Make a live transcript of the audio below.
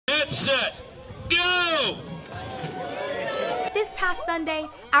Get set, go! This past Sunday,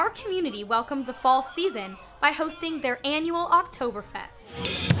 our community welcomed the fall season by hosting their annual Oktoberfest.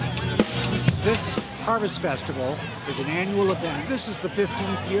 This Harvest Festival is an annual event. This is the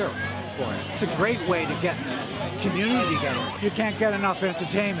 15th year for it. It's a great way to get community together. You can't get enough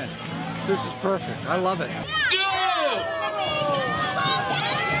entertainment. This is perfect. I love it. Go!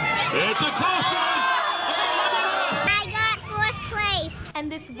 It's a close one! I got 4th place.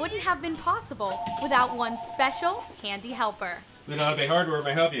 And this wouldn't have been possible without one special handy helper. Luanda Bay Hardware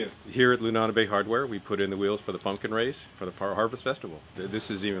may help you. Here at Luanda Bay Hardware, we put in the wheels for the pumpkin race for the Harvest Festival.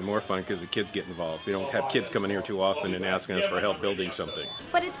 This is even more fun because the kids get involved. We don't have kids coming here too often and asking us for help building something.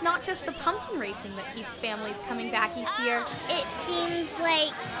 But it's not just the pumpkin racing that keeps families coming back each year. It seems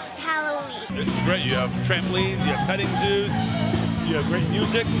like Halloween. This is great. You have trampolines, you have petting zoos, you have great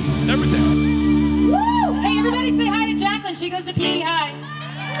music, everything. Woo! Hey, everybody say hi to Jacqueline. She goes to PB High.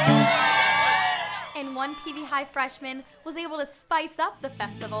 And one PB High freshman was able to spice up the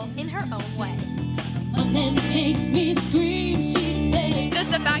festival in her own way. Just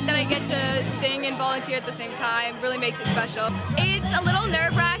the fact that I get to sing and volunteer at the same time really makes it special. It's a little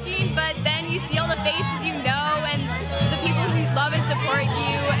nerve-wracking, but then you see all the faces you know and the people who love and support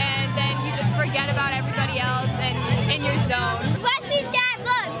you, and then you just forget about everybody else and in your zone. Wesley's dad,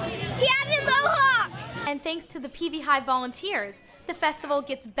 look! He has a mohawk! And thanks to the PB High volunteers, the festival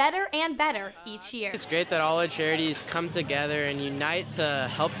gets better and better each year. It's great that all the charities come together and unite to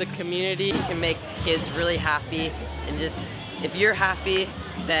help the community. You can make kids really happy, and just, if you're happy,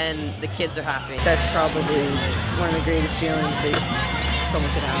 then the kids are happy. That's probably one of the greatest feelings that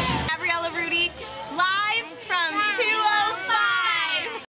someone could have.